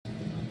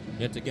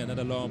Yet again,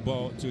 another long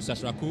ball to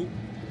SASRAKU.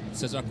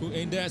 SASRAKU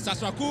in there.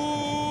 SASRAKU!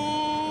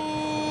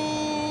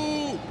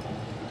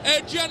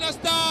 Adriana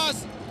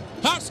Stars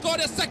have scored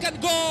a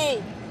second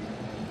goal.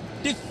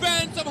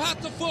 Defense of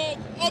Hartlepool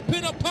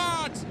open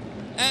apart.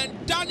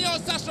 And Daniel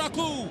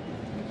SASRAKU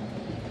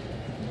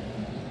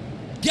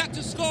get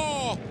to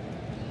score.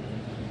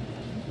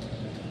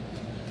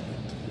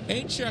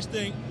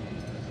 Interesting.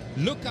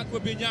 Look at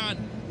Webinyan.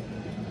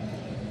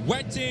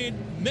 Went in,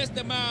 missed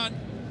the man,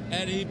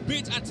 and he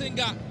beat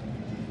Atinga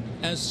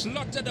and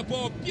slotted the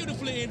ball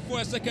beautifully in for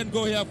a second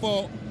goal here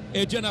for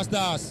Adriana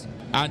Stars.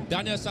 And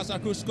Daniel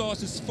SASRAKU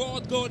scores his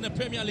fourth goal in the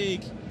Premier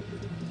League.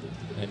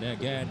 And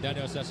again,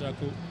 Daniel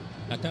SASRAKU.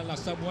 Nathaniel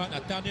Samoa,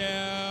 Nathaniel.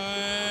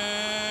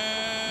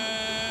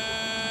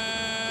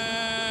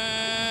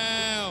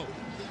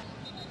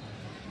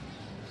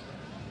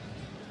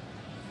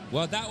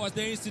 Well, that was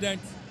the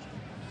incident.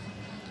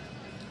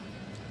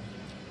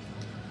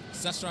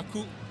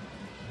 SASRAKU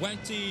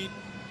went in,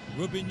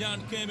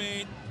 Rubinyan came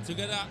in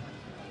together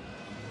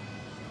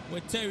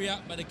with Terrier,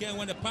 but again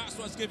when the pass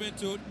was given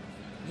to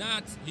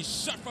Nat, he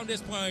shot from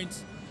this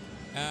point.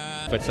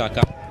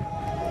 Fetsaka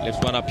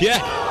lifts one up here.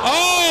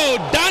 Oh,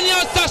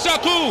 Daniel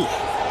SASRAKU!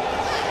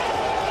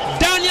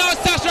 Daniel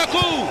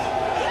SASRAKU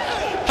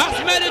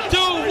has made it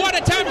two. What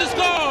a time to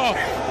score!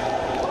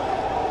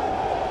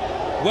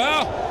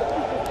 Well,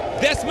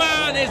 this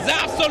man is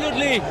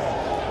absolutely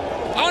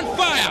on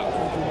fire.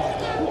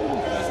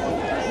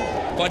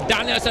 For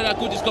Daniel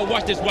SASRAKU to score,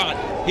 watch this one.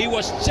 He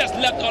was just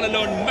left all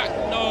alone.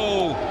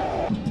 No.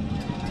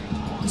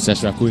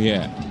 SASRAKU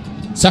here.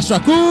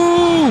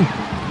 SASRAKU!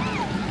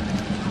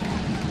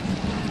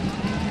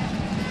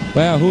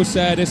 Well, who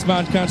said this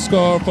man can't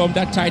score from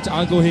that tight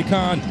angle? He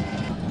can.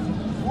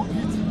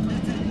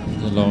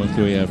 A long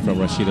through here from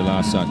Rashid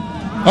Al-Hassan.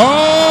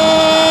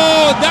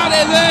 Oh, that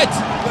is it!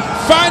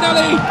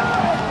 Finally,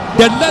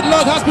 the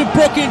deadlock has been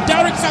broken.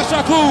 Derick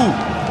SASRAKU.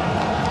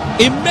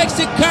 He makes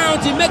it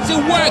count. He makes it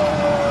work.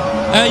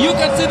 And you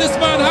can see this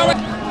man how it...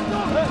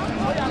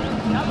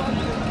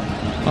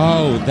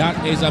 Oh,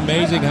 that is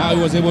amazing how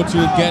he was able to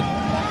get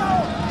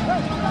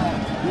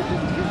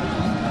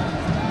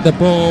the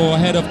ball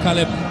ahead of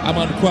Caleb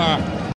Amankwa.